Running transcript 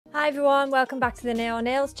everyone, welcome back to the Naio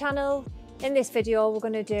Nails channel. In this video we're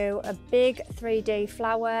going to do a big 3D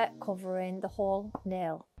flower covering the whole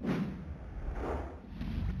nail.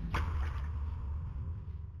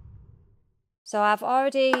 So I've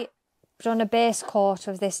already done a base coat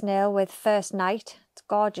of this nail with First Night. It's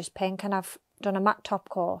gorgeous pink, and I've done a matte top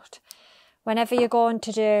coat. Whenever you're going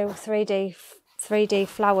to do 3D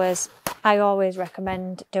flowers, I always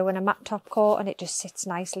recommend doing a matte top coat, and it just sits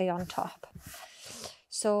nicely on top.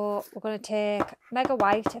 So we're going to take Mega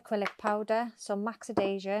White acrylic powder, some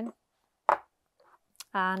Maxidasian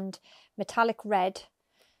and metallic red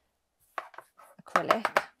acrylic,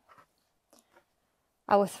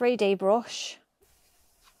 our 3D brush,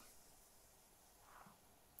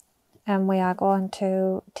 and we are going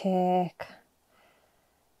to take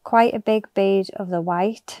quite a big bead of the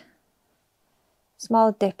white,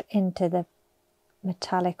 small dip into the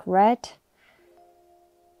metallic red,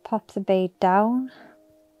 pop the bead down,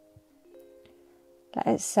 let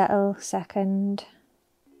it settle a second,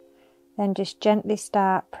 then just gently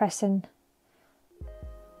start pressing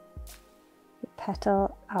the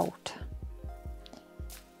petal out.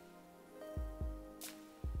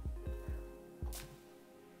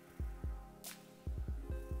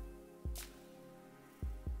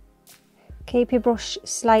 Keep your brush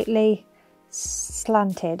slightly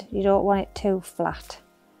slanted, you don't want it too flat,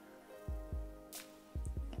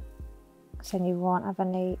 because then you won't have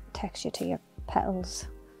any texture to your petals.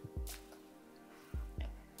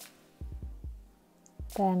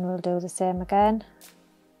 Then we'll do the same again,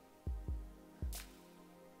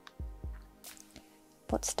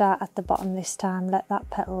 but start at the bottom this time, let that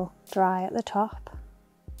petal dry at the top.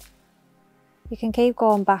 You can keep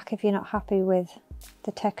going back if you're not happy with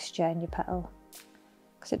the texture in your petal,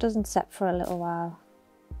 because it doesn't set for a little while.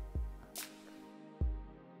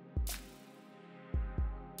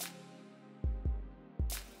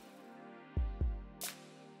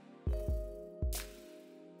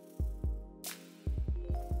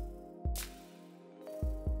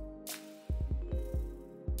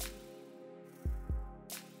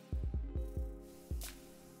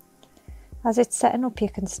 As it's setting up, you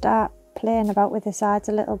can start playing about with the sides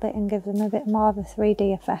a little bit and give them a bit more of a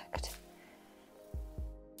 3D effect.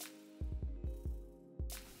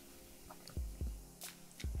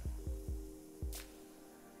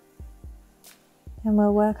 Then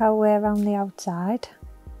we'll work our way around the outside.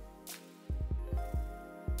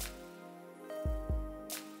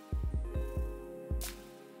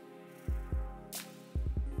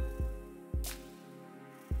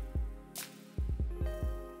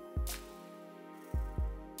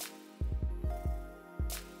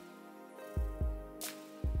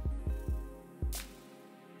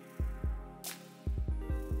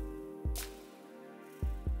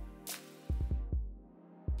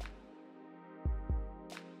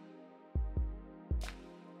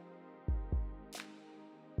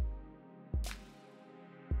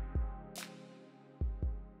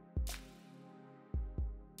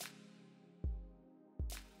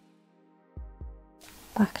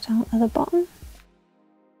 Back down to the bottom.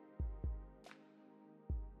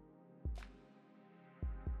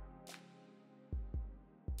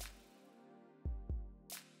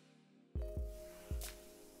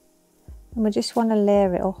 And we just want to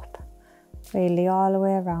layer it up really all the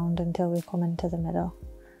way around until we come into the middle.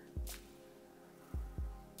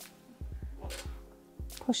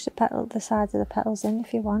 Push the sides of the petals in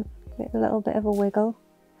if you want, give it a little bit of a wiggle.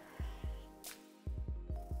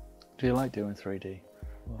 Do you like doing 3D?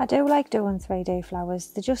 I do like doing 3D flowers.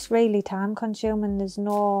 They're just really time consuming. There's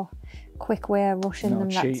no quick way of rushing them,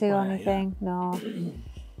 that's the only thing. No.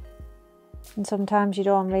 And sometimes you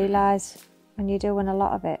don't realise when you're doing a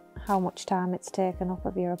lot of it how much time it's taken up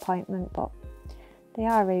of your appointment, but they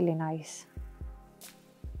are really nice.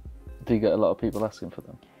 Do you get a lot of people asking for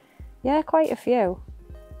them? Yeah, quite a few.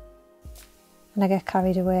 And I get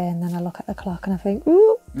carried away, and then I look at the clock and I think,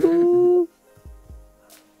 ooh, ooh,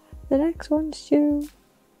 the next one's due.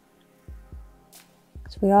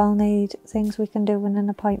 Because we all need things we can do in an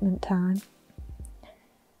appointment time.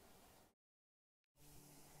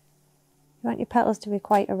 You want your petals to be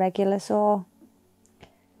quite irregular, so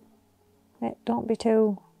don't be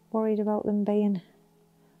too worried about them being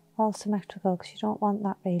all symmetrical, because you don't want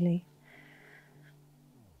that really.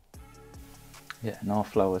 Yeah, no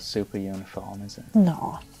flower's super uniform, is it?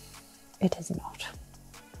 No, it is not.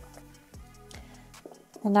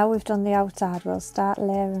 And now we've done the outside, we'll start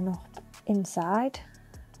layering up inside.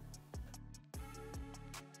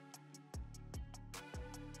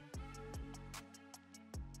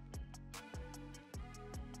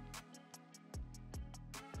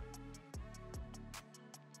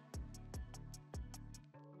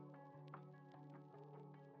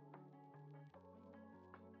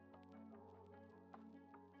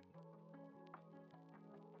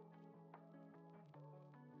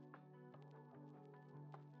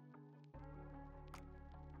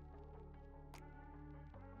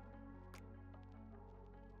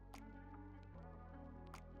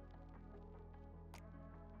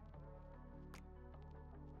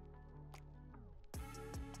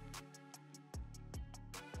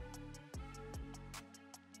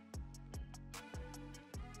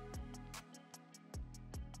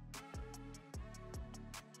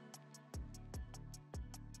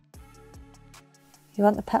 You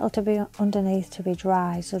want the petal to be underneath to be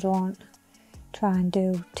dry, so don't try and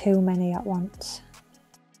do too many at once.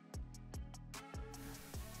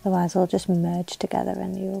 Otherwise they'll just merge together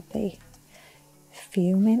and you'll be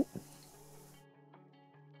fuming.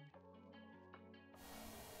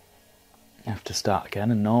 You have to start again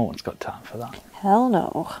and no one's got time for that. Hell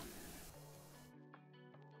no.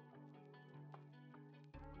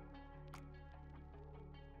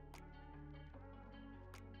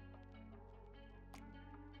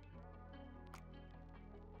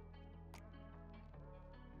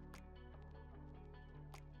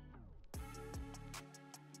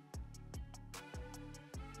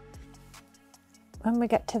 When we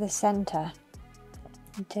get to the centre,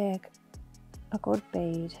 take a good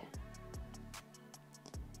bead,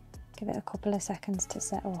 give it a couple of seconds to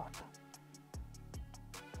set up.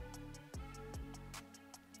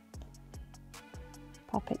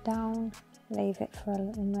 Pop it down, leave it for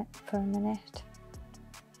a minute.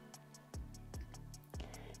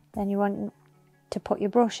 Then you want to put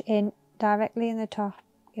your brush in directly in the top,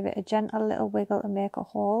 give it a gentle little wiggle to make a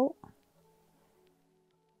hole.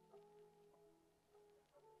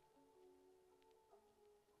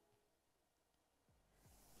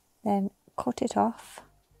 Then cut it off,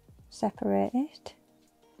 separate it,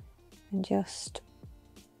 and just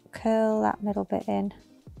curl that middle bit in,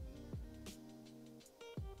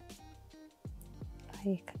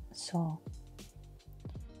 like so.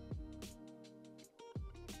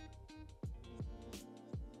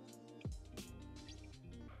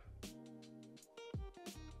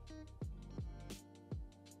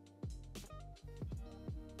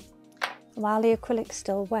 While the acrylic's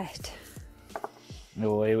still wet,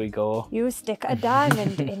 Oh, here we go. you stick a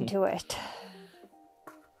diamond into it.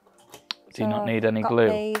 Do you not need any glue?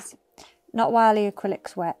 These. Not while the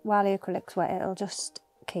acrylic's wet. While the acrylic's wet, it'll just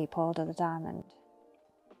keep hold of the diamond.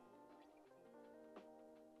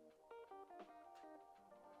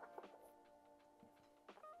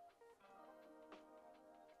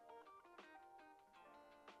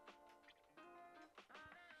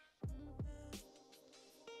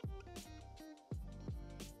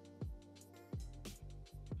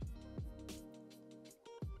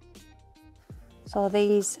 So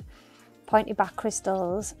these pointy back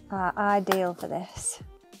crystals are ideal for this.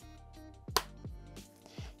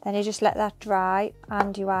 Then you just let that dry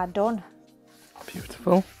and you are done.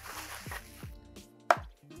 Beautiful.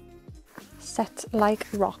 Set like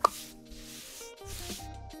rock.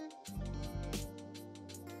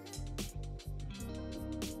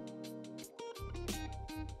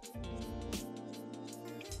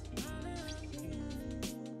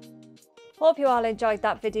 Hope you all enjoyed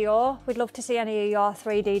that video. We'd love to see any of your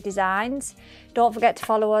 3D designs. Don't forget to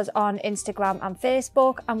follow us on Instagram and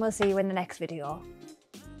Facebook, and we'll see you in the next video.